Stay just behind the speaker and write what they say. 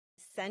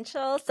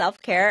Essential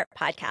Self-Care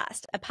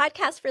Podcast, a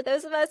podcast for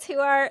those of us who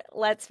are,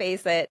 let's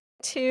face it,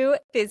 too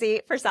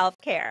busy for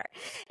self-care.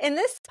 In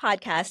this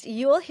podcast,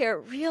 you will hear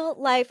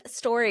real-life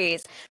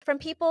stories from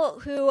people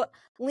who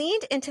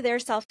leaned into their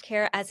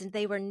self-care as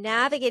they were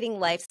navigating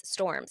life's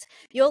storms.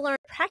 You'll learn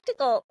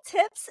practical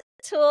tips,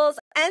 tools,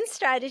 and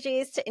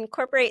strategies to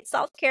incorporate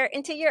self-care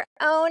into your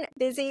own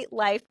busy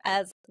life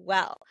as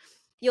well.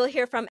 You'll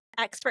hear from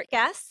expert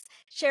guests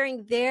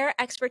sharing their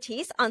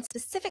expertise on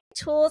specific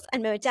tools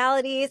and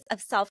modalities of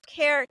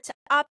self-care to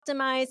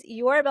optimize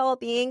your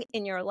well-being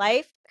in your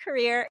life,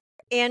 career,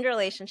 and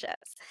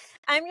relationships.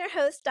 I'm your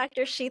host,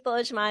 Dr. Sheetal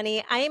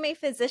Ajmani. I am a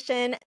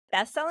physician,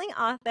 best-selling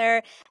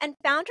author, and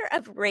founder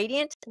of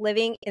Radiant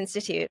Living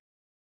Institute,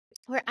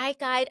 where I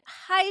guide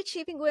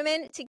high-achieving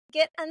women to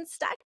get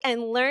unstuck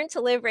and learn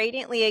to live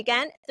radiantly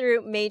again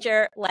through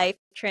major life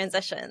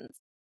transitions.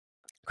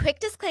 Quick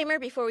disclaimer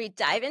before we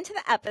dive into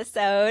the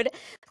episode,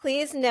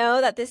 please know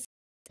that this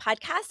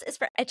podcast is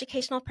for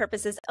educational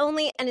purposes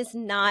only and is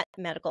not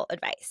medical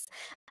advice.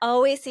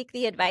 Always seek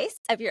the advice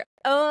of your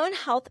own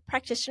health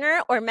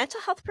practitioner or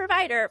mental health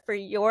provider for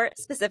your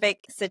specific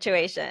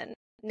situation.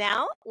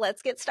 Now,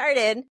 let's get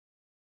started.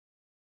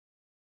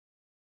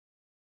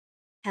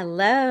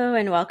 Hello,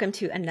 and welcome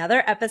to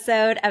another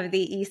episode of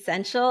the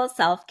Essential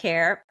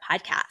Self-Care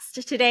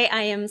Podcast. Today,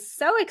 I am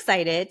so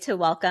excited to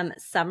welcome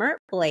Summer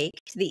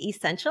Blake to the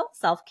Essential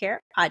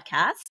Self-Care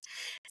Podcast.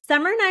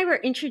 Summer and I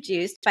were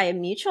introduced by a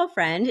mutual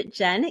friend,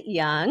 Jen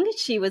Young.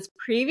 She was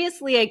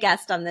previously a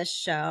guest on this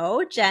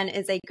show. Jen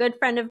is a good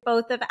friend of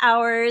both of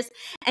ours,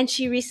 and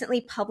she recently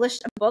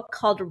published a book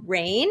called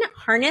Rain,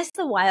 Harness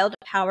the Wild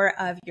Power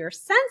of Your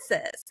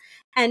Senses.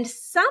 And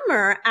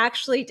Summer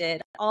actually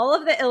did all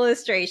of the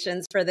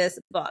illustrations for this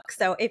book.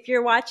 So if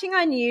you're watching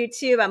on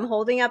YouTube, I'm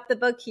holding up the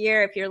book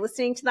here. If you're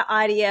listening to the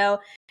audio,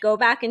 go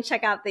back and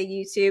check out the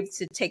YouTube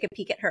to take a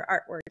peek at her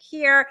artwork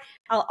here.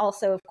 I'll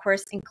also, of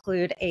course,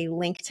 include a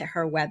link to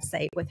her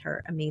website with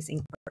her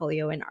amazing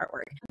portfolio and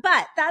artwork.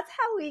 But that's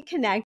how we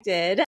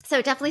connected.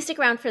 So definitely stick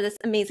around for this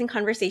amazing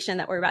conversation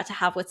that we're about to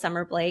have with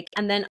Summer Blake.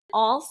 And then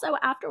also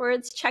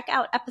afterwards, check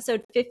out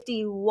episode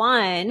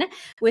 51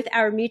 with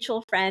our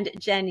mutual friend,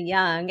 Jen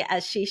Young,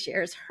 as she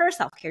shares her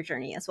self-care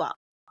journey as well.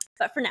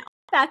 But for now,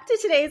 back to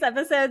today's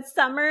episode.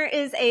 Summer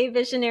is a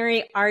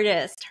visionary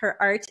artist. Her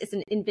art is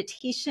an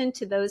invitation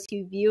to those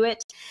who view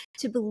it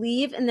to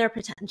believe in their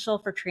potential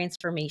for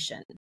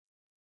transformation.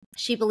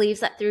 She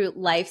believes that through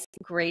life's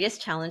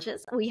greatest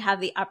challenges, we have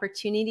the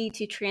opportunity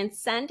to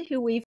transcend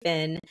who we've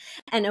been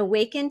and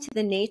awaken to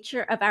the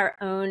nature of our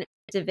own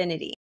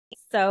divinity.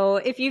 So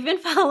if you've been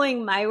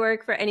following my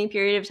work for any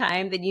period of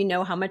time, then you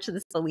know how much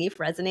this belief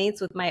resonates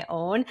with my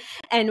own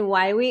and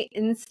why we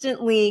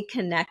instantly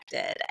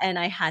connected. And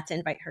I had to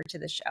invite her to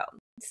the show.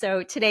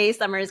 So today,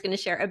 Summer is going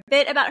to share a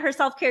bit about her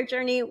self-care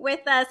journey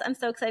with us. I'm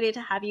so excited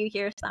to have you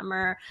here,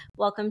 Summer.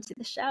 Welcome to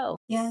the show.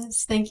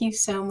 Yes, thank you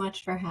so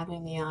much for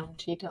having me on,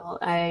 Cheetal.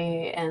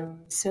 I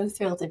am so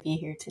thrilled to be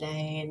here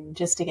today and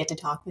just to get to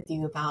talk with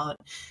you about,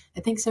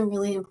 I think, some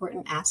really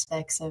important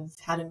aspects of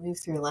how to move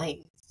through life.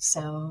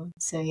 So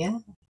yeah.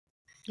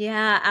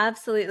 Yeah,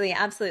 absolutely.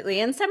 Absolutely.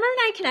 And Summer and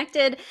I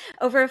connected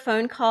over a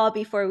phone call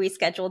before we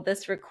scheduled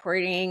this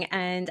recording.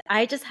 And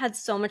I just had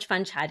so much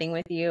fun chatting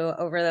with you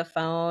over the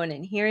phone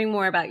and hearing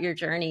more about your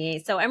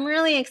journey. So I'm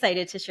really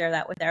excited to share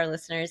that with our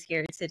listeners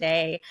here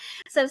today.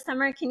 So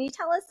Summer, can you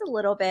tell us a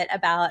little bit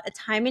about a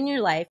time in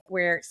your life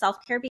where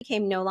self-care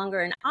became no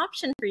longer an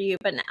option for you,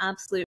 but an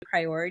absolute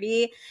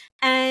priority?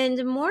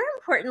 And more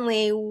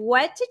importantly,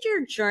 what did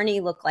your journey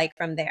look like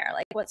from there?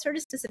 Like what sort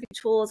of specific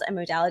tools and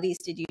modalities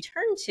did you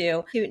turn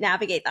to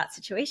navigate that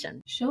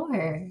situation?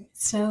 Sure.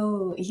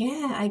 So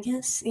yeah, I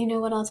guess,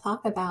 what I'll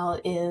talk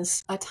about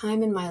is a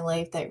time in my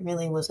life that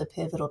really was a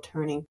pivotal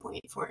turning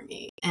point for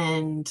me.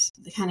 And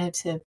kind of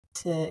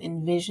to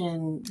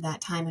envision that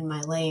time in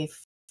my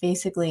life,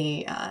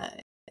 basically,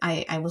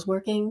 I was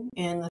working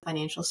in the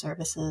financial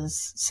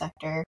services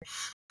sector,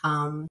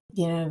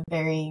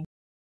 very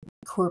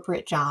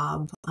corporate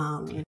job,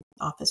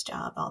 office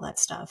job, all that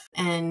stuff.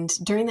 And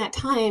during that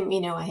time,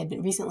 I had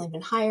recently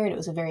been hired. It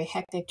was a very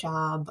hectic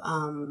job,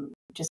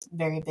 just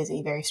very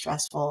busy, very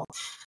stressful.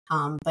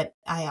 But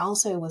I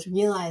also was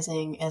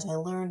realizing as I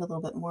learned a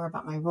little bit more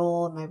about my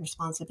role and my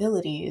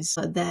responsibilities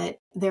that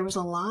there was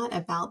a lot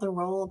about the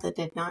role that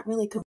did not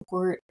really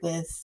comport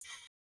with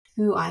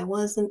who I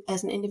was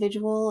as an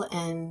individual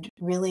and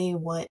really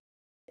what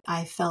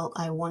I felt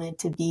I wanted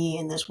to be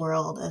in this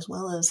world, as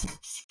well as,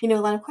 a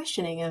lot of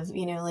questioning of,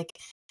 like,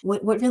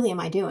 what really am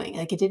I doing?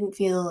 Like, it didn't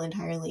feel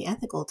entirely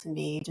ethical to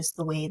me, just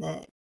the way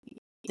that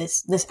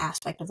this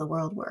aspect of the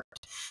world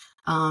worked.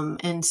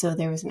 And so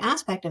there was an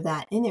aspect of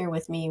that in there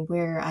with me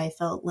where I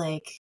felt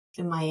like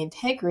my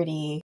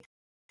integrity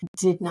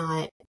did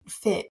not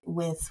fit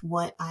with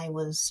what I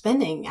was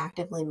spending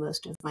actively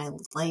most of my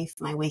life,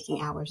 my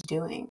waking hours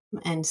doing.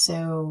 And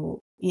so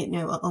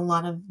a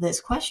lot of this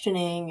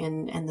questioning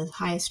and the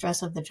high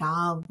stress of the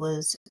job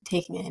was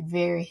taking a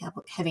very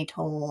heavy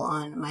toll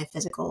on my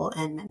physical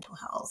and mental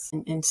health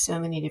in so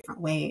many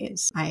different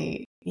ways.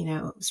 I,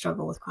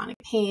 struggle with chronic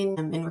pain.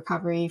 I'm in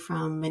recovery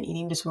from an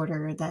eating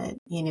disorder that,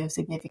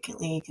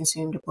 significantly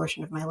consumed a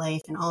portion of my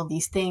life. And all of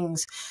these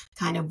things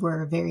kind of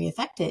were very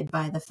affected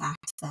by the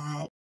fact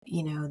that,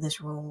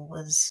 this role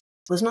was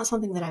not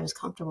something that I was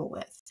comfortable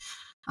with.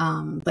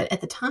 But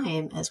at the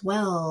time as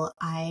well,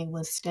 I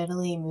was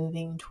steadily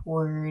moving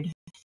toward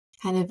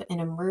kind of an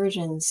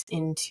emergence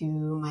into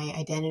my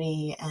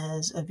identity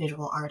as a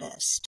visual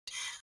artist.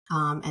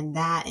 And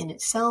that in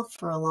itself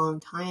for a long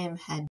time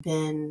had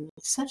been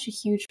such a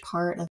huge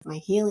part of my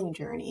healing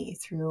journey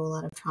through a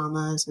lot of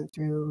traumas and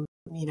through,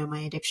 my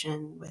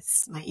addiction with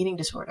my eating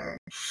disorder.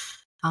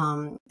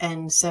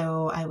 And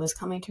so I was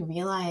coming to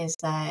realize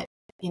that,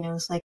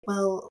 it's like,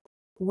 well,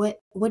 what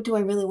do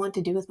I really want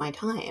to do with my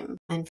time?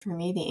 And for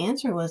me, the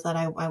answer was that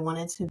I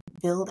wanted to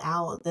build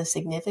out the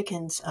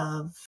significance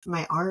of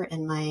my art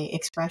and my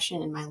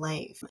expression in my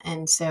life.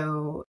 And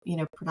so,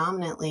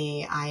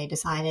 predominantly, I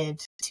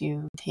decided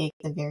to take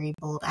the very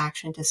bold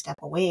action to step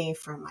away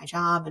from my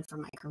job and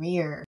from my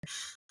career.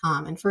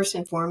 And first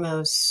and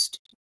foremost,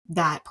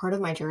 that part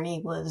of my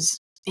journey was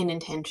an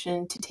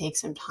intention to take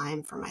some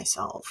time for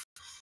myself.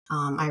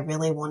 I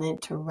really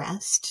wanted to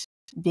rest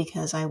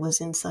because I was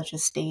in such a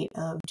state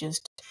of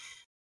just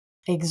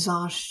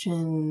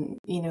exhaustion,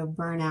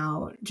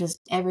 burnout, just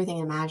everything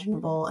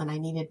imaginable. And I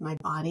needed my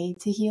body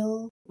to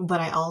heal.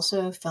 But I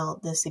also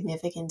felt this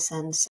significant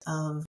sense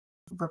of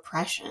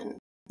repression,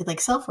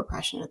 like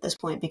self-repression at this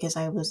point, because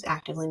I was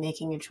actively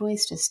making a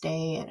choice to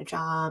stay at a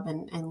job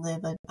and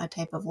live a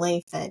type of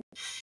life that,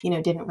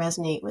 didn't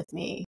resonate with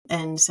me.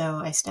 And so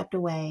I stepped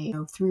away.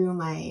 Through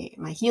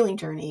my healing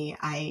journey,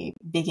 I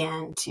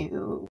began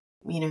to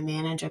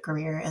manage a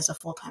career as a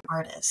full-time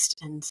artist.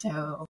 And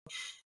so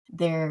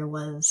there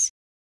was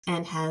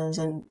and has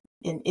and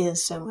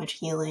is so much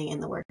healing in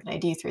the work that I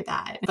do through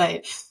that.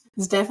 But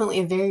it's definitely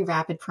a very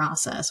rapid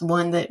process,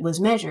 one that was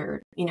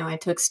measured. I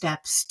took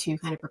steps to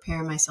kind of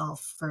prepare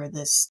myself for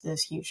this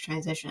huge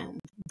transition.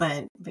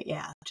 But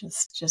yeah,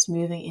 just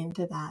moving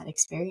into that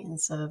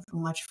experience of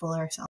much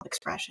fuller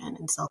self-expression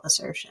and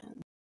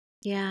self-assertion.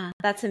 Yeah,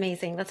 that's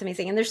amazing. That's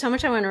amazing. And there's so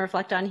much I want to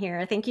reflect on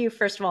here. Thank you,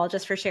 first of all,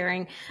 just for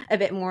sharing a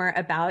bit more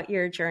about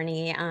your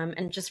journey,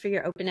 and just for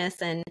your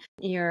openness and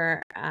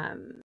your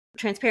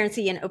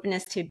transparency and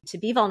openness to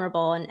be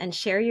vulnerable and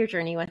share your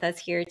journey with us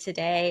here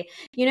today.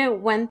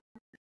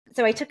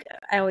 So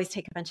I always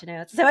take a bunch of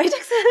notes. So I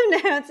took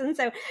some notes. And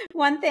so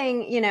one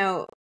thing,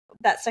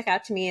 that stuck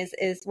out to me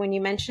is when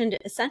you mentioned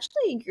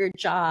essentially your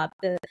job,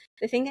 the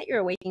thing that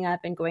you're waking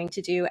up and going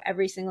to do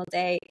every single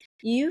day,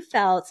 you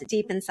felt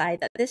deep inside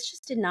that this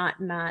just did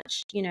not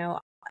match,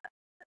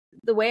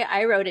 the way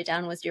I wrote it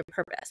down was your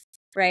purpose,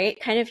 right?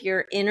 Kind of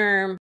your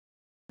inner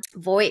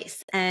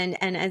voice. And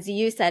as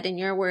you said in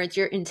your words,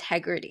 your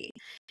integrity,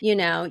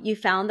 you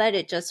found that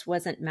it just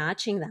wasn't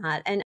matching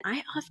that. And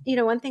I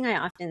often, one thing I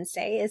often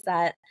say is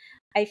that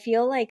I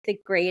feel like the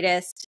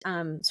greatest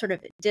sort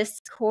of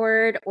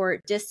discord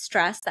or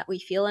distress that we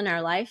feel in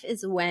our life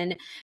is when,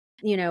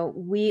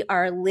 we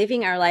are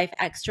living our life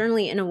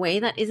externally in a way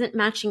that isn't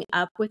matching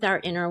up with our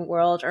inner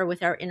world or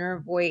with our inner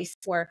voice,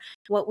 or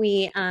what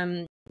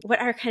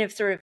our kind of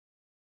sort of,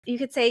 you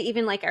could say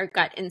even like our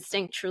gut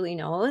instinct truly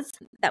knows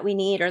that we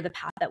need, or the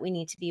path that we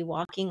need to be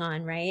walking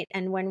on, right?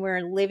 And when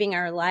we're living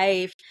our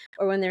life,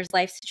 or when there's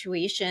life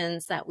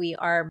situations that we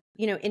are,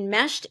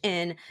 enmeshed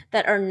in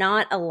that are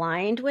not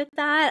aligned with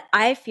that,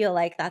 I feel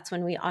like that's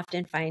when we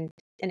often find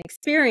and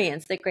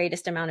experience the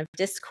greatest amount of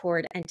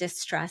discord and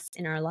distress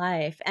in our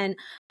life. And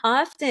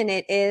often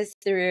it is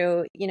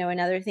through,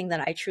 another thing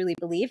that I truly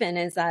believe in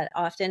is that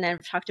often, and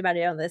I've talked about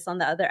this on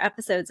the other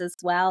episodes as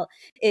well,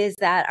 is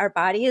that our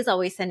body is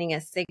always sending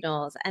us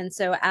signals. And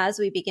so as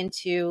we begin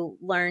to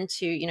learn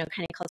to,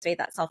 kind of cultivate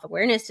that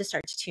self-awareness, to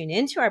start to tune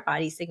into our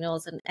body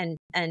signals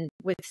and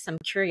with some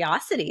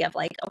curiosity of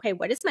like, okay,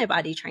 what is my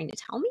body trying to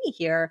tell me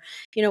here?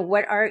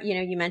 What are,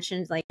 you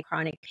mentioned like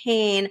chronic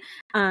pain,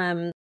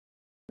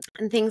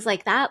 and things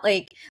like that,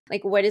 like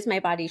what is my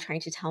body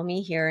trying to tell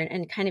me here,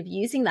 and kind of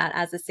using that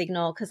as a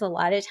signal, because a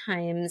lot of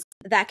times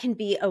that can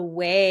be a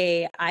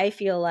way, I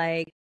feel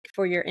like,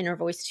 for your inner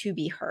voice to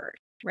be heard,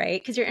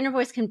 right? Because your inner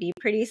voice can be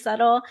pretty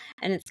subtle,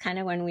 and it's kind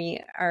of when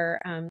we are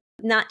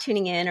not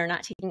tuning in or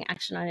not taking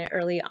action on it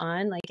early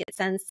on, like it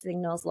sends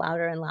signals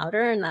louder and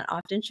louder, and that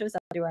often shows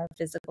up through our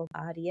physical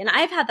body. And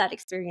I've had that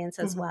experience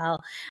as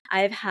well.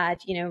 I've had,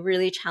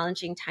 really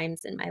challenging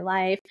times in my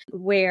life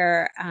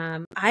where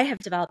I have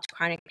developed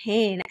chronic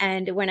pain.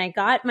 And when I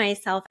got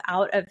myself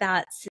out of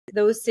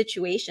those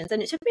situations,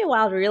 and it took me a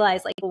while to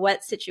realize like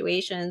what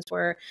situations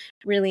were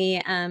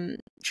really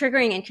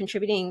triggering and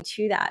contributing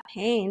to that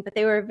pain, but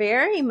they were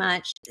very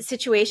much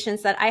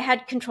situations that I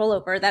had control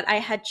over, that I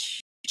had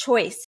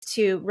choice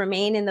to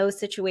remain in those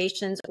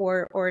situations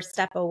or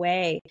step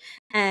away.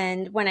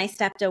 And when I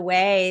stepped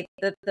away,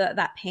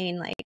 that pain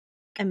like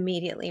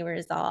immediately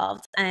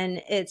resolved.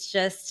 And it's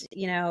just,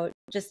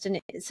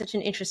 such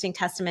an interesting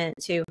testament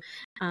to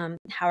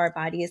how our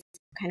body is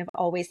kind of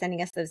always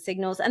sending us those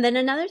signals. And then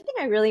another thing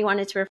I really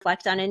wanted to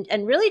reflect on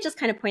and really just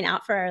kind of point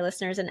out for our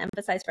listeners and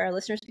emphasize for our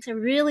listeners, because I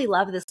really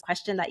love this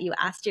question that you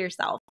asked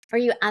yourself, or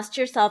you asked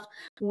yourself,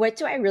 what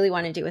do I really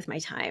want to do with my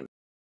time?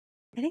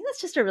 I think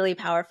that's just a really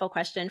powerful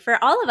question for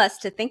all of us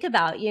to think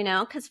about,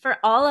 because for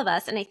all of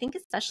us, and I think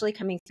especially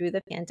coming through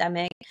the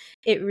pandemic,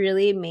 it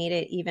really made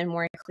it even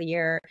more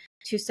clear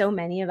to so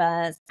many of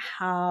us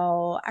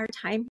how our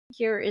time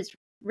here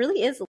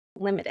really is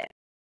limited.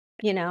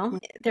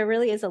 There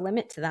really is a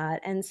limit to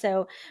that. And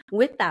so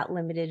with that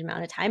limited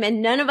amount of time,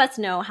 and none of us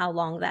know how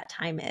long that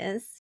time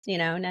is,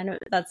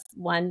 that's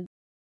one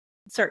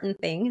certain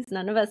things.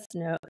 None of us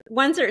know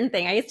one certain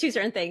thing. I guess two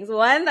certain things.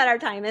 One, that our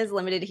time is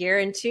limited here,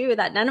 and two,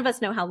 that none of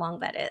us know how long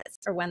that is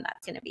or when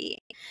that's going to be.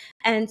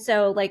 And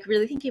so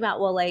really thinking about,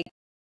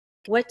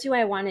 what do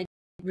I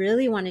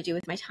really want to do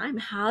with my time?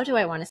 How do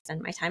I want to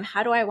spend my time?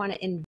 How do I want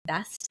to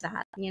invest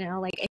that?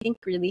 I think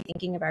really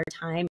thinking of our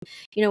time,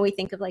 we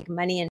think of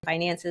money and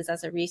finances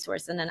as a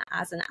resource and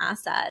as an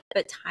asset,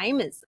 but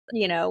time is,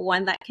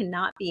 one that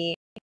cannot be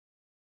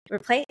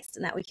replaced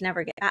and that we can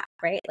never get back,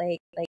 right? Like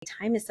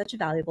time is such a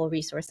valuable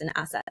resource and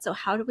asset. So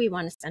how do we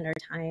want to spend our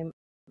time?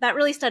 That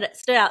really stood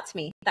out to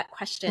me, that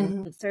question.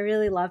 Mm-hmm. So I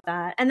really love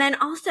that. And then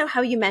also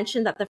how you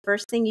mentioned that the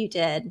first thing you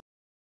did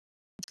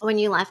when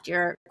you left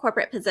your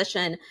corporate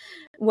position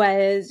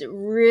was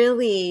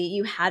really,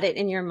 you had it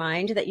in your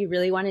mind that you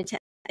really wanted to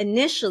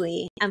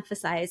initially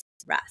emphasize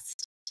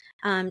rest.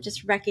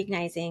 Just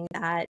recognizing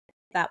that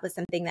was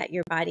something that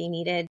your body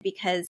needed,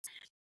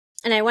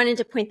 and I wanted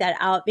to point that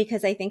out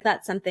because I think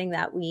that's something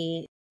that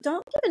we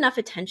don't give enough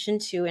attention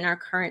to in our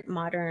current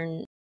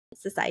modern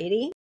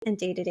society and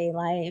day-to-day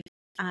life.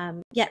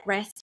 Yet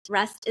rest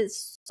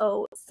is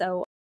so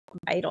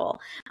vital.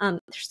 There's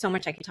so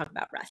much I could talk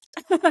about rest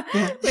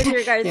with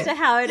regards to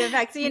how it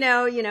affects,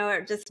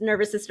 just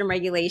nervous system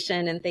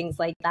regulation and things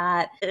like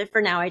that.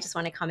 For now, I just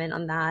want to comment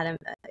on that.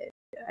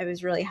 I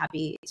was really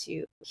happy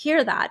to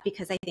hear that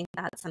because I think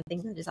that's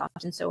something that is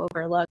often so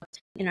overlooked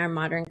in our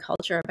modern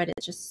culture, but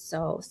it's just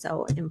so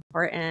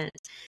important.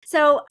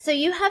 So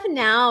you have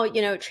now,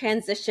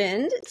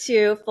 transitioned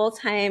to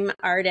full-time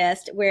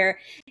artist where,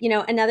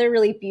 another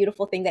really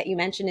beautiful thing that you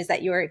mentioned is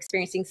that you are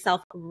experiencing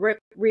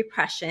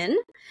self-repression,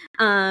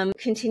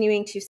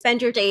 continuing to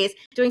spend your days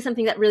doing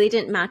something that really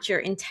didn't match your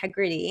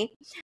integrity.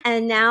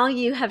 And now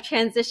you have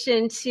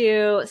transitioned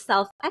to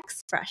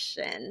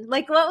self-expression.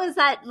 What was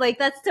that?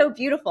 That's so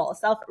beautiful.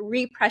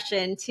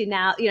 Self-repression to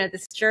now,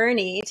 this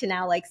journey to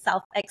now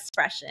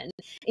self-expression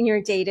in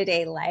your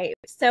day-to-day life.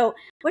 So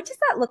what does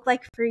that look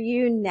like for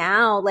you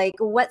now?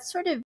 What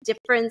sort of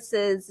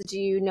differences do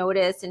you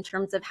notice in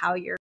terms of how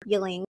you're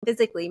feeling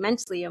physically,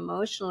 mentally,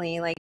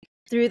 emotionally,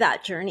 through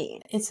that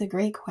journey? It's a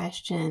great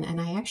question.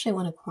 And I actually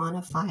want to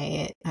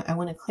quantify it. I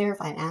want to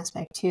clarify an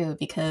aspect too,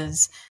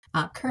 because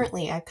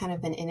currently I've kind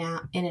of been in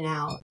and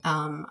out.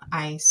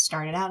 I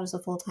started out as a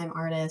full-time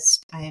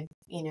artist.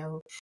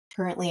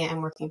 Currently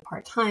I'm working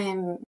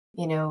part-time,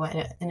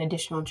 at an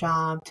additional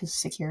job to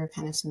secure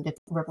kind of some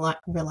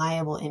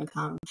reliable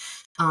income.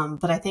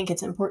 But I think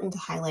it's important to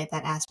highlight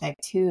that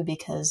aspect too,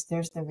 because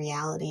there's the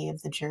reality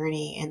of the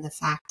journey and the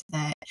fact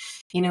that,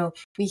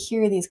 we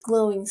hear these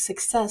glowing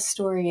success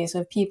stories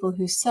of people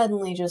who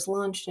suddenly just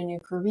launched a new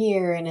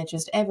career and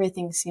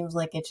everything seems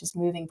like it's just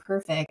moving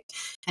perfect.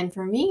 And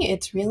for me,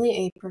 it's really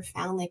a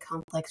profoundly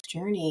complex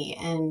journey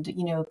and,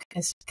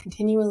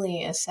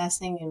 continually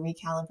assessing and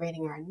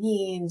recalibrating our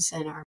needs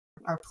and our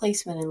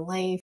placement in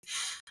life.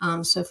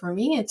 So for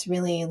me, it's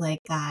really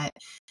that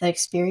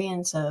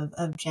experience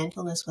of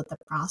gentleness with the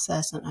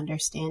process and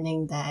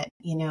understanding that,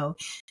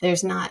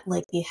 there's not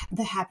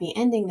the happy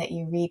ending that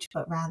you reach,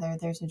 but rather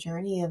there's a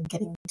journey of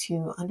getting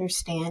to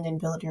understand and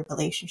build your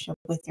relationship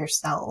with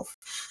yourself.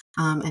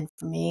 And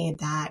for me,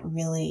 that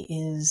really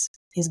is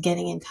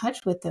getting in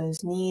touch with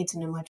those needs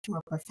in a much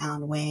more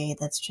profound way.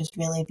 That's just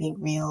really being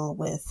real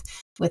with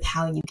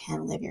how you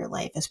can live your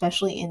life,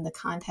 especially in the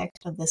context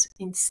of this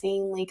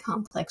insanely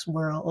complex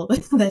world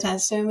that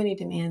has so many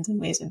demands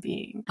and ways of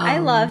being. I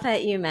love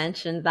that you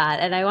mentioned that.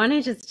 And I want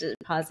to just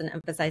pause and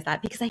emphasize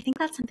that because I think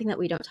that's something that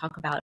we don't talk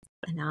about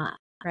enough.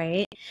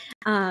 Right.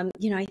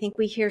 I think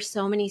we hear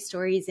so many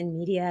stories in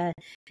media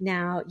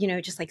now,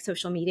 just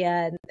social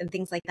media and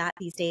things like that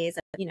these days,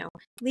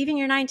 leaving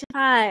your 9 to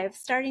 5,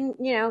 starting,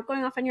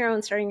 going off on your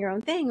own, starting your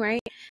own thing.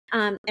 Right.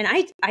 And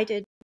I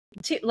did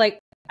too,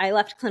 I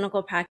left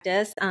clinical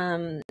practice.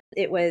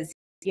 It was,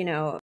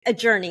 a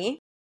journey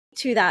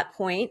to that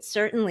point,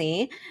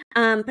 certainly.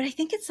 But I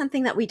think it's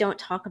something that we don't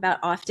talk about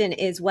often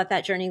is what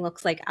that journey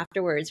looks like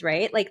afterwards.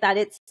 Right.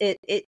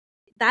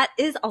 That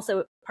is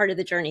also part of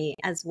the journey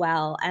as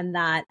well. And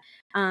that,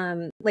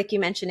 like you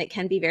mentioned, it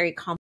can be very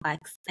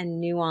complex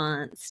and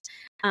nuanced.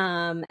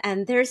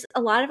 And there's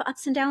a lot of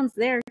ups and downs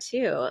there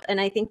too.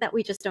 And I think that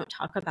we just don't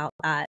talk about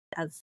that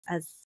as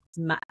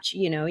much.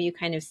 You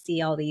kind of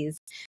see all these,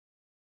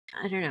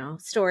 I don't know,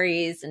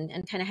 stories and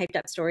kind of hyped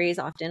up stories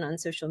often on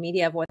social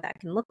media of what that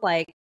can look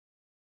like.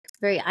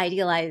 very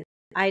idealized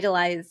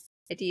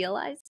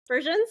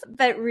versions,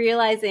 but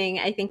realizing,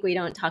 I think we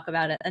don't talk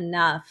about it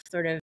enough,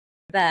 sort of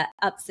the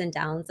ups and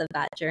downs of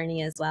that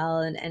journey as well,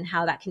 and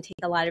how that can take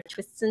a lot of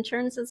twists and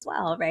turns as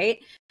well, right?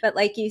 But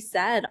like you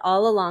said,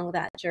 all along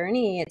that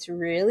journey, it's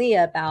really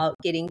about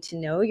getting to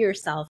know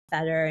yourself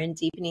better and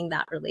deepening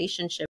that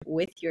relationship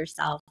with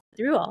yourself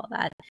through all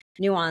that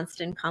nuanced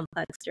and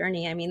complex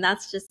journey. I mean,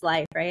 that's just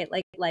life, right?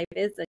 Like life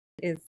is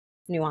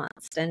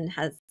nuanced and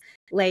has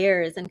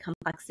layers and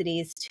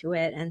complexities to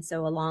it. And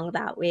so along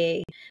that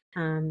way,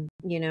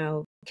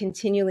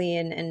 continually,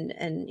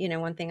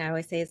 and one thing I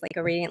always say is like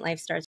a radiant life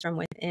starts from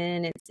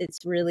within.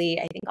 It's really,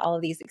 I think all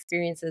of these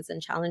experiences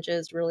and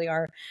challenges really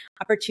are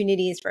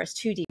opportunities for us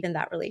to deepen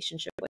that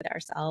relationship with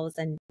ourselves,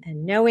 and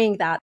knowing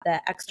that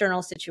the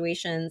external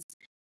situations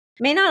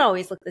may not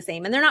always look the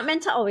same, and they're not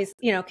meant to always,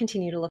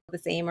 continue to look the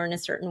same or in a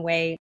certain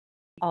way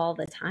all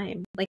the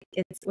time. Like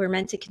we're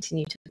meant to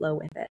continue to flow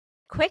with it.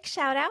 Quick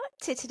shout out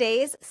to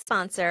today's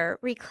sponsor,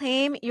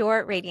 Reclaim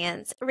Your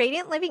Radiance,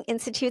 Radiant Living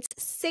Institute's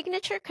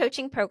signature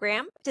coaching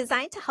program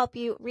designed to help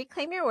you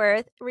reclaim your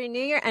worth, renew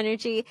your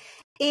energy,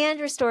 and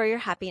restore your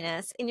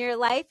happiness in your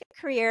life,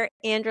 career,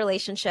 and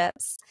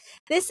relationships.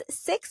 This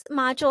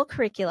 6-module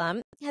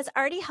curriculum has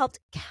already helped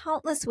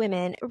countless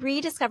women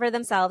rediscover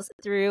themselves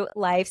through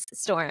life's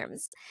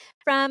storms.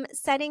 From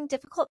setting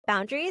difficult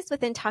boundaries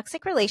within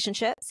toxic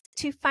relationships,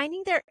 to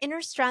finding their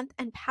inner strength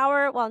and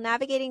power while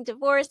navigating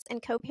divorce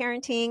and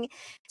co-parenting,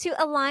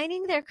 to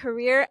aligning their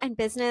career and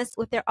business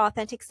with their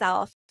authentic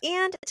self,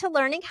 and to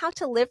learning how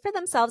to live for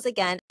themselves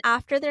again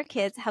after their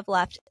kids have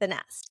left the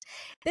nest.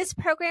 This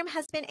program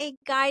has been a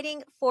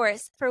guiding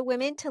force for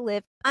women to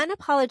live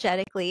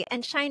unapologetically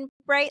and shine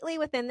brightly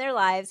within their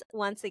lives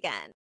once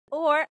again,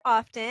 or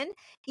often,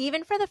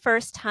 even for the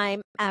first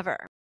time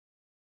ever.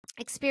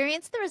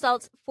 Experience the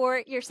results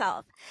for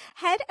yourself.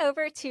 Head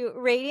over to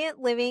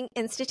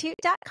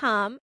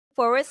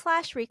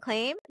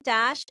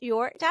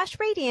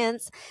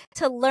radiantlivinginstitute.com/reclaim-your-radiance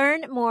to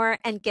learn more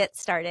and get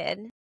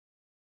started.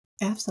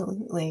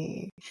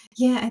 Absolutely.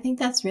 Yeah, I think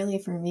that's really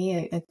for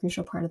me a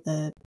crucial part of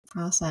the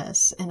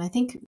process. And I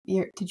think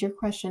did your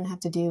question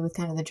have to do with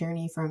kind of the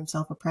journey from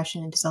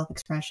self-oppression into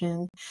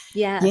self-expression?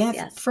 Yes, Yeah,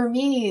 yes. for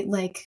me,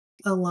 like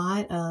a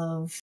lot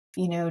of,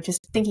 just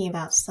thinking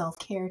about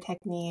self-care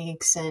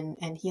techniques and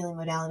healing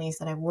modalities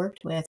that I've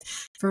worked with,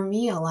 for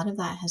me, a lot of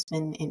that has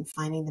been in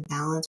finding the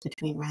balance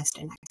between rest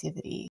and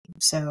activity.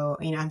 So,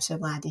 I'm so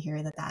glad to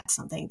hear that that's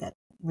something that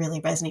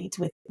really resonates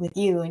with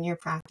you and your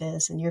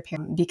practice and your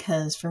parent,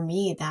 because for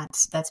me,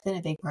 that's been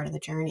a big part of the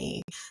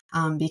journey.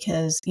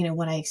 Because,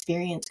 what I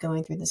experienced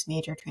going through this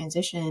major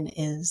transition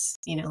is,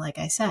 like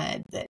I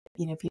said, that,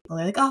 people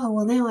are like, oh,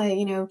 well, now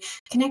I,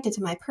 connected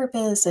to my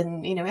purpose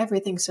and,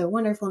 everything's so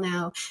wonderful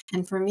now.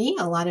 And for me,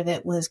 a lot of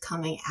it was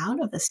coming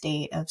out of the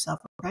state of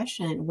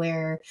self-oppression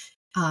where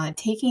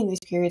taking these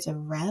periods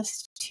of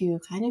rest to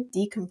kind of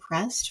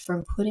decompress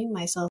from putting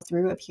myself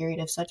through a period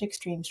of such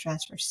extreme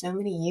stress for so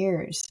many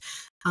years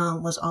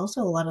was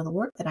also a lot of the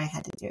work that I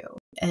had to do.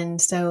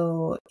 And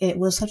so it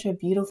was such a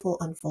beautiful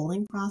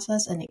unfolding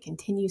process, and it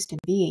continues to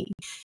be.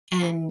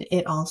 And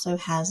it also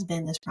has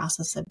been this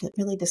process of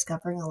really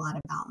discovering a lot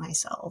about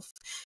myself.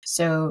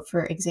 So,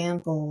 for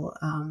example,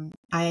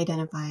 I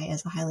identify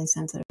as a highly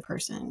sensitive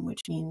person,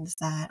 which means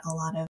that a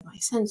lot of my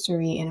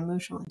sensory and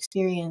emotional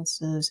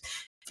experiences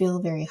feel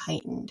very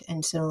heightened.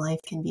 And so life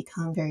can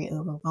become very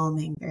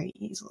overwhelming very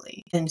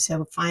easily. And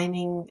so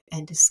finding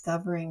and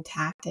discovering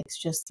tactics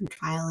just through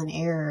trial and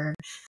error,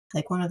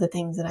 like one of the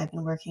things that I've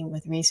been working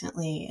with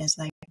recently is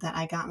like that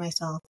I got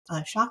myself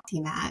a Shakti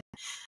mat.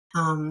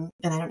 And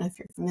I don't know if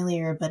you're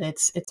familiar, but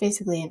it's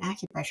basically an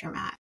acupressure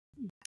mat.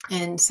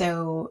 And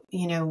so,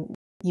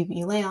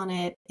 you lay on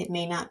it. It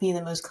may not be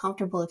the most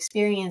comfortable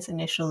experience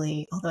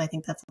initially, although I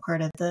think that's a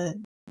part of the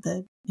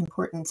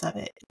importance of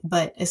it.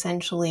 But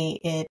essentially,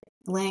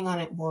 laying on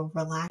it will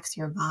relax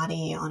your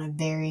body on a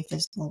very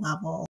physical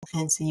level.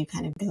 And so you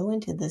kind of go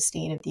into this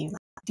state of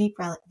deep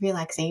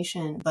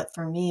relaxation. But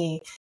for me,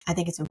 I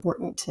think it's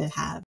important to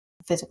have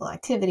physical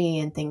activity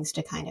and things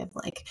to kind of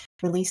like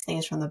release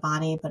things from the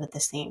body, but at the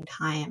same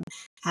time,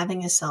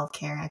 having a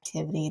self-care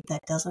activity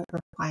that doesn't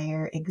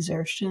require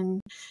exertion.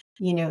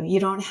 You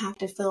don't have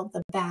to fill up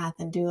the bath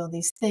and do all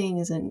these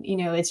things. And,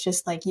 it's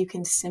just like you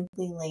can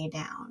simply lay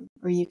down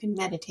or you can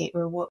meditate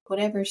or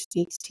whatever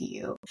speaks to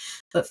you.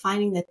 But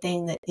finding the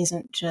thing that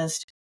isn't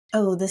just,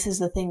 oh, this is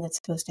the thing that's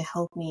supposed to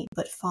help me,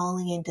 but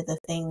falling into the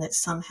thing that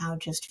somehow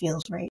just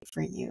feels right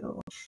for you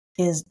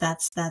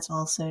that's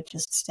also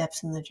just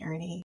steps in the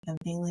journey of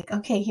being like,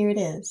 okay, here it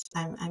is.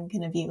 I'm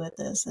going to be with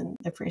this and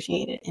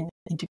appreciate it and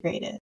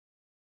integrate it.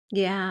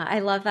 Yeah, I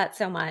love that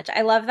so much.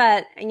 I love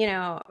that,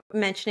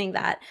 mentioning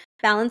that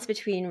balance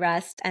between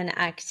rest and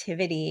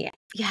activity.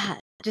 Yeah,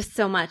 just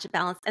so much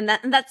balance. And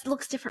that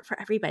looks different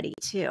for everybody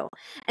too.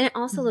 And it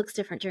also looks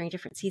different during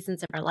different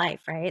seasons of our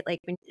life, right? Like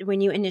when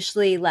you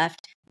initially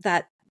left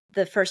that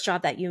the first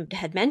job that you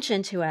had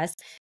mentioned to us,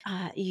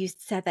 you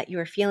said that you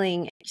were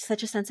feeling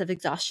such a sense of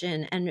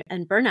exhaustion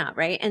and burnout,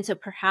 right? And so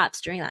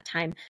perhaps during that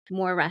time,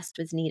 more rest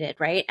was needed,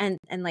 right? And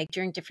like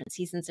during different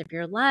seasons of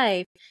your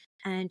life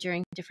and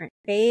during different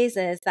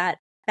phases, that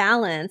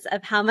balance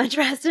of how much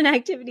rest and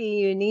activity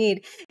you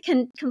need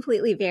can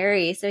completely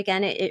vary. So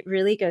again, it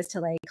really goes to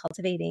like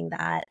cultivating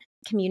that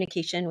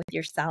communication with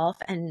yourself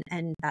and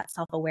that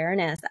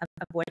self-awareness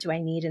of what do I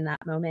need in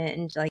that moment,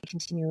 and like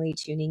continually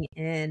tuning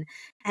in.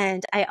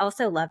 And I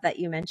also love that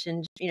you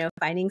mentioned,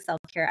 finding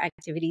self-care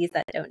activities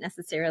that don't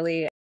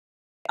necessarily,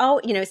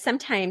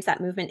 sometimes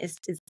that movement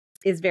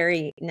is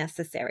very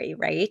necessary,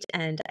 right?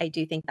 And I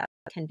do think that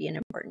can be an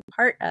important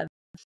part of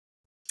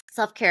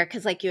self-care,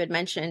 because like you had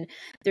mentioned,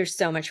 there's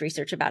so much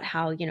research about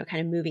how,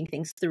 kind of moving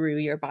things through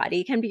your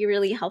body can be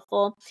really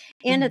helpful.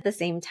 And at the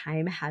same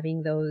time,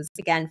 having those,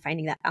 again,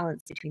 finding that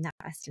balance between that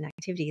rest and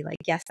activity, like,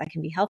 yes, that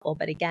can be helpful.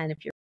 But again,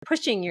 if you're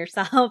pushing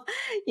yourself,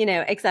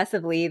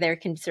 excessively, there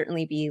can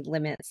certainly be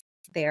limits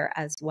there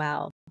as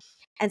well.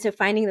 And so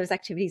finding those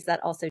activities that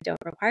also don't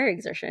require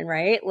exertion,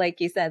 right? Like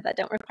you said, that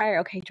don't require,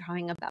 okay,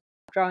 drawing a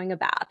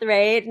bath,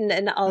 right?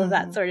 And all of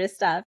that sort of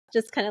stuff,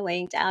 just kind of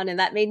laying down. And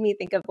that made me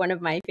think of one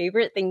of my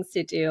favorite things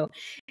to do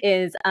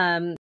is,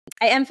 I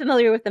am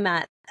familiar with the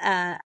mat,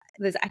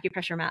 those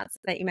acupressure mats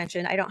that you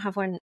mentioned. I don't have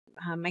one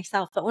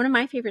myself, but one of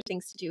my favorite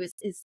things to do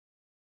is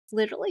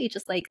literally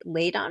just like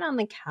lay down on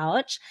the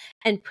couch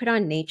and put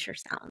on nature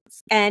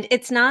sounds. And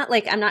it's not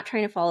like I'm not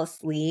trying to fall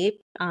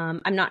asleep.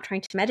 I'm not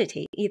trying to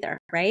meditate either,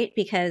 right?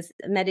 Because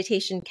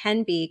meditation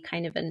can be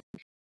kind of an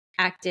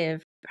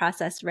active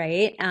process,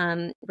 right?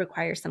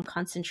 Requires some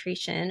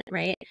concentration,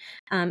 right?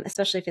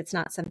 Especially if it's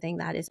not something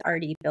that is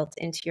already built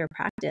into your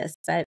practice.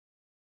 But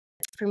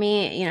for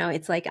me,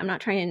 it's like I'm not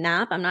trying to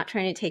nap. I'm not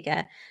trying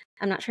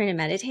to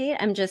meditate.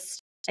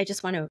 I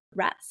just want to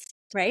rest,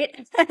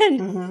 right?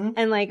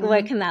 and like,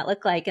 what can that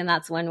look like? And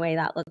that's one way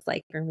that looks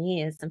like for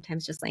me is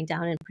sometimes just laying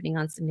down and putting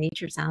on some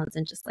nature sounds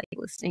and just like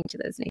listening to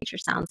those nature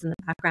sounds in the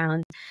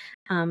background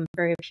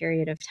for a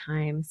period of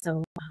time.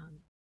 So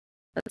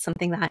that's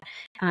something that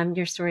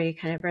your story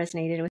kind of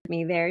resonated with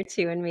me there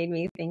too and made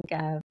me think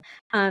of.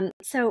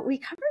 So we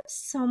covered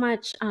so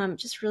much,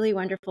 just really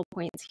wonderful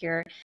points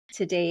here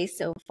today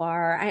so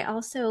far. I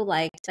also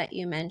liked that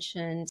you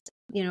mentioned,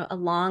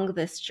 along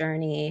this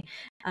journey,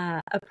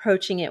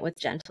 approaching it with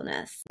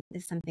gentleness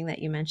is something that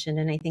you mentioned.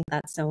 And I think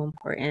that's so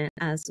important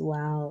as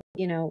well.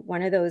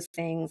 One of those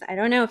things, I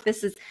don't know if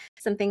this is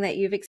something that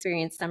you've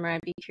experienced, Summer,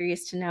 I'd be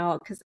curious to know,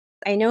 because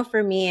I know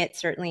for me, it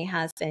certainly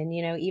has been,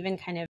 even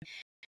kind of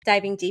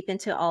diving deep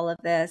into all of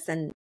this.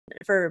 And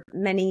for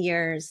many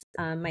years,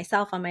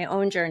 myself on my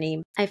own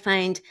journey, I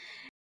find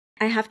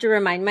I have to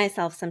remind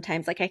myself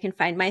sometimes, like I can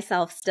find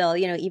myself still,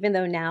 even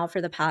though now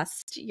for the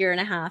past year and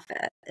a half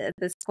at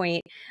this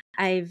point,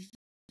 I've,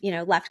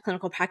 left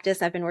clinical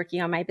practice. I've been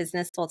working on my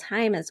business full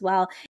time as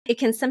well. It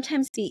can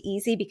sometimes be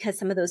easy because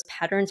some of those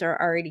patterns are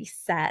already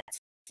set,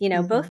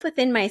 both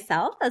within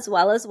myself as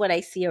well as what I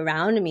see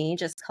around me,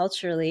 just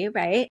culturally,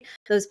 right?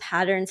 Those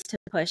patterns to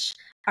push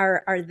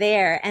are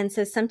there. And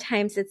so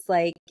sometimes it's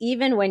like,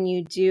 even when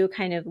you do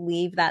kind of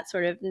leave that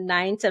sort of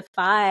 9 to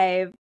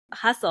 5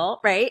 hustle,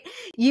 right?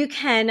 You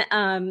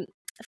can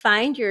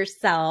find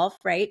yourself,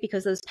 right?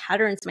 Because those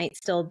patterns might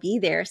still be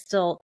there,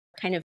 still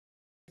kind of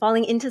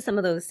falling into some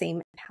of those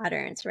same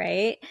patterns,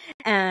 right?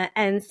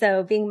 And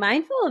so being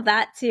mindful of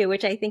that too,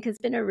 which I think has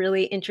been a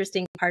really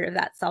interesting part of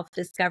that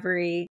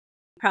self-discovery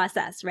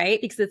process, right?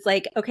 Because it's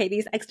like, okay,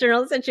 these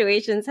external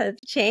situations have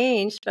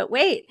changed, but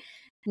wait,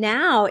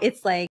 now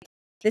it's like,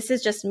 this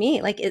is just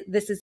me. Like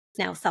this is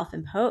now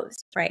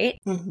self-imposed, right?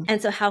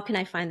 And so how can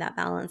I find that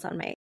balance on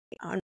my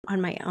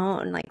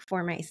own, like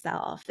for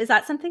myself? Is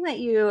that something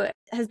that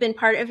has been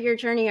part of your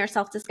journey or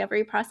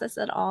self-discovery process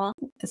at all?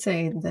 I'd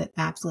say that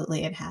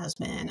absolutely it has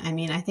been. I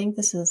mean, I think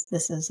this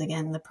is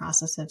again the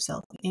process of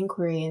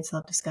self-inquiry and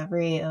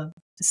self-discovery of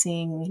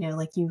seeing,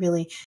 like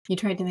you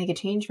tried to make a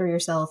change for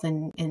yourself,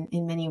 and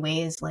in many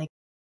ways, like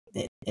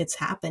it's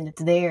happened,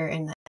 it's there,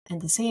 and at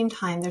the same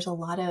time, there's a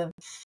lot of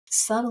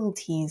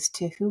subtleties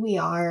to who we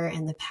are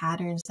and the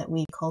patterns that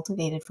we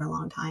cultivated for a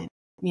long time,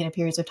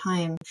 periods of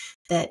time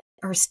that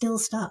are still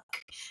stuck.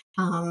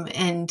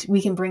 And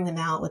we can bring them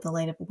out with a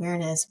light of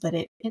awareness, but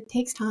it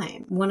takes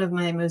time. One of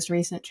my most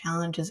recent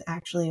challenges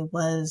actually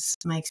was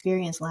my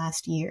experience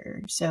last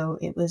year. So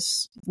it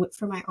was,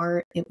 for my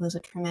art, it was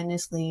a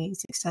tremendously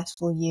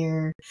successful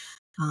year.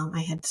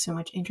 I had so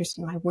much interest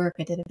in my work.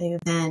 I did a big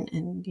event,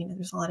 and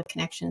there's a lot of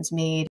connections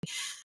made.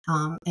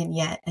 And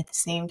yet at the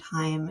same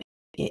time,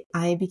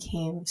 I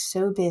became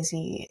so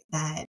busy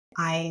that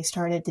I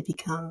started to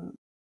become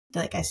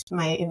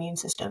my immune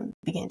system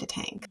began to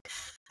tank.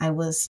 I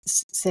was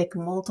sick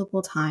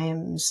multiple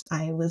times.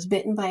 I was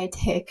bitten by a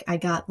tick. I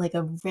got like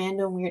a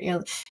random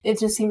weird, it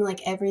just seemed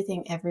like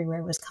everything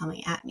everywhere was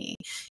coming at me.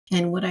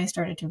 And what I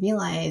started to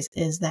realize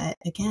is that,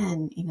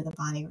 again, the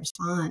body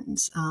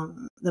responds.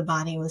 The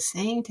body was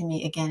saying to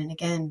me again and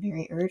again,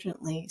 very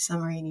urgently,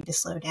 Summer, you need to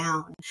slow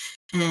down.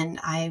 And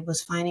I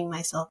was finding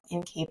myself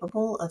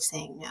incapable of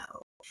saying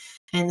no.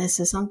 And this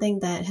is something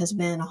that has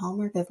been a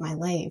hallmark of my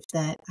life,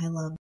 that I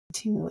love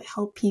to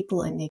help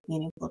people and make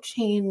meaningful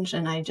change.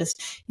 And I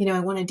just, I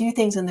want to do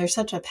things. And there's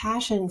such a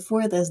passion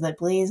for this that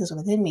blazes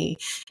within me.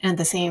 And at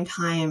the same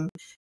time,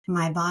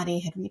 my body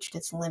had reached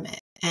its limit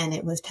and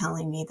it was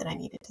telling me that I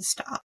needed to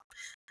stop.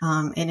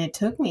 And it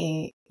took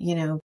me,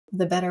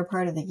 the better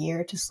part of the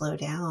year to slow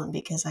down,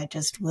 because I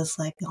just was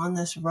like on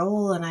this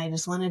roll and I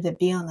just wanted to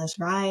be on this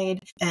ride.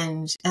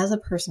 And as a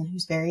person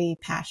who's very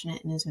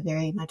passionate and is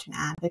very much an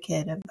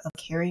advocate of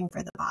caring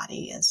for the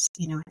body as,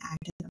 an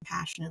act of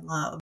compassion and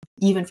love,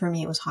 even for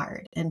me, it was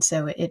hard. And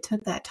so it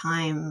took that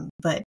time.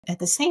 But at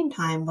the same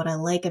time, what I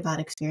like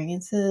about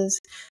experiences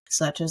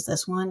such as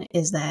this one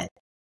is that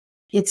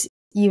it's,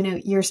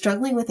 you're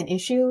struggling with an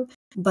issue,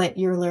 but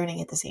you're learning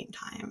at the same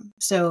time.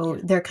 So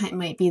there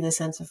might be the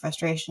sense of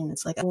frustration.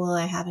 It's like, well,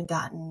 I haven't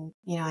gotten,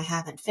 I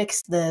haven't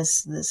fixed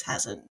this. This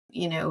hasn't,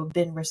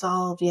 been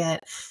resolved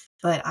yet.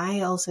 But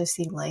I also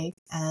see life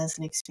as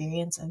an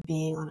experience of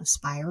being on a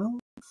spiral.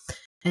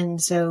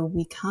 And so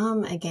we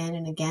come again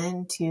and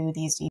again to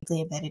these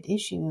deeply embedded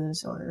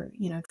issues or,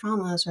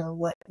 traumas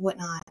or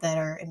whatnot that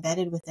are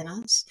embedded within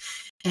us.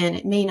 And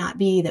it may not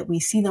be that we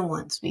see them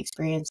once, we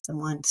experience them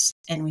once,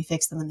 and we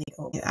fix them and they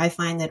go away. I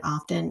find that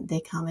often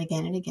they come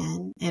again and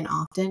again. And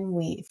often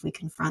if we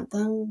confront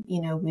them,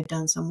 we've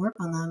done some work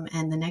on them.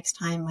 And the next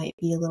time might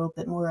be a little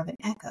bit more of an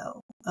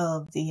echo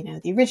of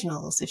the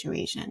original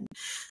situation.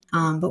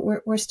 But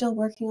we're still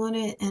working on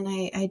it. And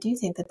I do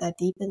think that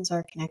deepens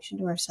our connection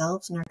to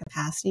ourselves and our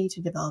capacity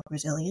to develop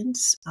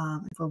resilience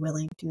if we're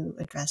willing to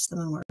address them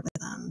and work with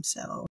them.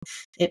 So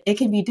it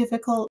can be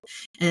difficult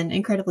and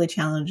incredibly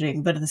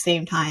challenging, but at the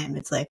same time,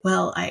 it's like,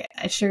 well, I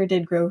sure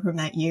did grow from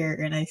that year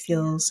and I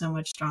feel so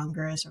much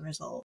stronger as a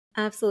result.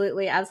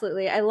 Absolutely.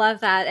 Absolutely. I love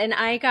that. And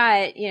I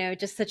got,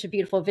 just such a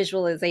beautiful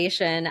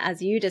visualization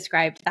as you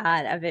described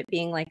that, of it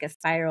being like a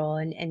spiral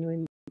and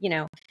when,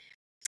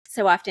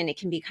 so often it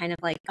can be kind of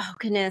like, oh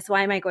goodness,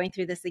 why am I going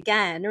through this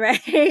again?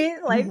 Right?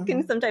 Life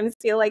can sometimes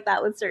feel like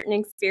that with certain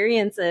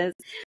experiences.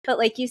 But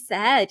like you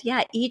said,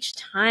 yeah, each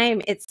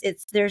time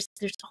there's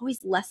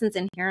always lessons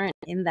inherent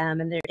in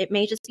them. And it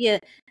may just be a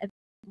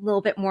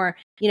little bit more,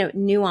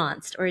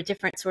 nuanced or a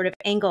different sort of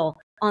angle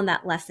on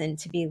that lesson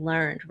to be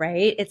learned,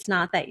 right? It's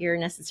not that you're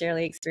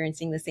necessarily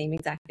experiencing the same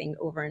exact thing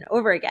over and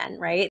over again,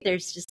 right?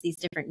 There's just these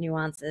different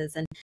nuances.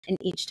 And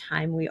each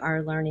time we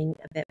are learning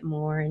a bit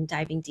more and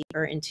diving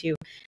deeper into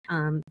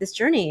this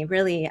journey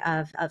really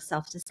of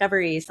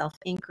self-discovery,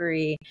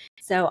 self-inquiry.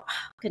 So,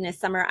 goodness,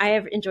 Summer, I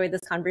have enjoyed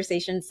this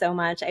conversation so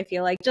much. I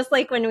feel like just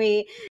like when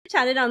we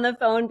chatted on the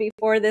phone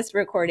before this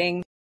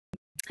recording,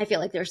 I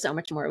feel like there's so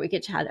much more we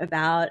could chat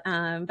about.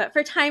 But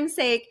for time's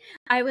sake,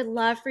 I would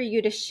love for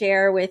you to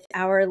share with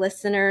our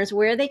listeners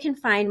where they can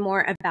find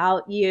more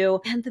about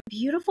you and the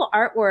beautiful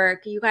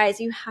artwork. You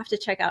guys, you have to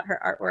check out her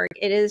artwork.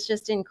 It is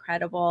just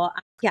incredible.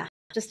 Yeah,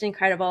 just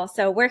incredible.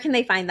 So where can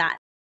they find that?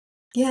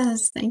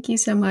 Yes, thank you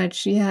so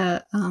much.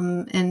 Yeah.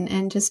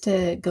 And just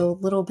to go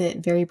a little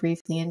bit very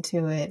briefly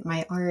into it,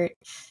 my art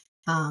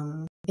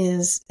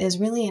is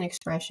really an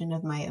expression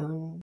of my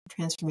own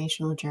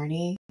transformational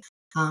journey.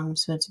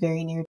 So it's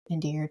very near and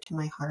dear to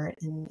my heart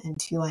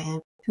and who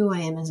I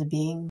am as a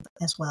being,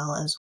 as well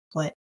as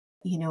what,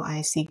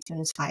 I seek to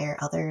inspire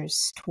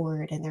others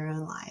toward in their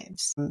own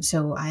lives.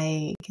 So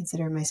I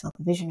consider myself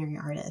a visionary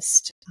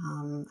artist.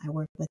 I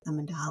work with the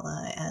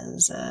mandala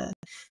as a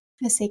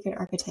sacred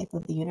archetype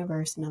of the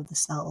universe and of the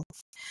self.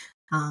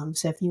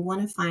 So if you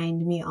want to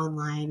find me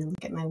online and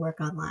look at my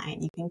work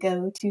online, you can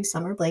go to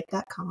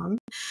summerblake.com.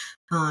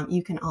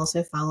 You can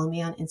also follow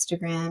me on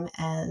Instagram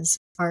as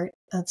Art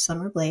of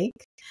Summer Blake.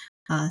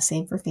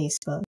 Same for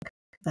Facebook.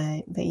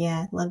 But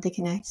yeah, love to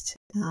connect.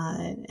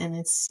 And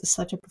it's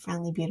such a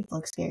profoundly beautiful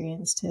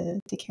experience to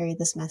carry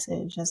this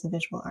message as a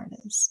visual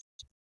artist.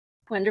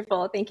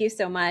 Wonderful. Thank you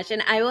so much.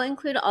 And I will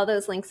include all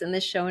those links in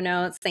the show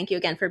notes. Thank you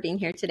again for being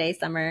here today,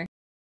 Summer.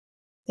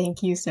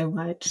 Thank you so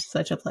much.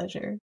 Such a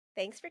pleasure.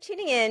 Thanks for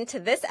tuning in to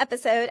this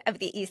episode of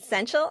the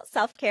Essential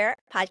Self-Care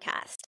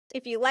Podcast.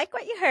 If you like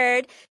what you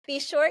heard, be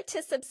sure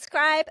to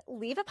subscribe,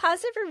 leave a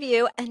positive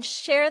review, and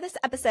share this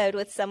episode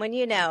with someone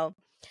you know.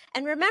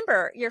 And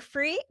remember, your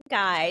free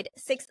guide,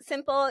 6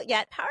 simple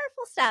yet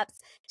powerful steps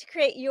to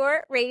create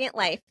your radiant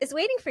life, is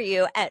waiting for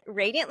you at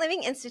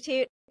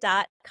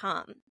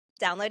radiantlivinginstitute.com.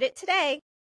 Download it today.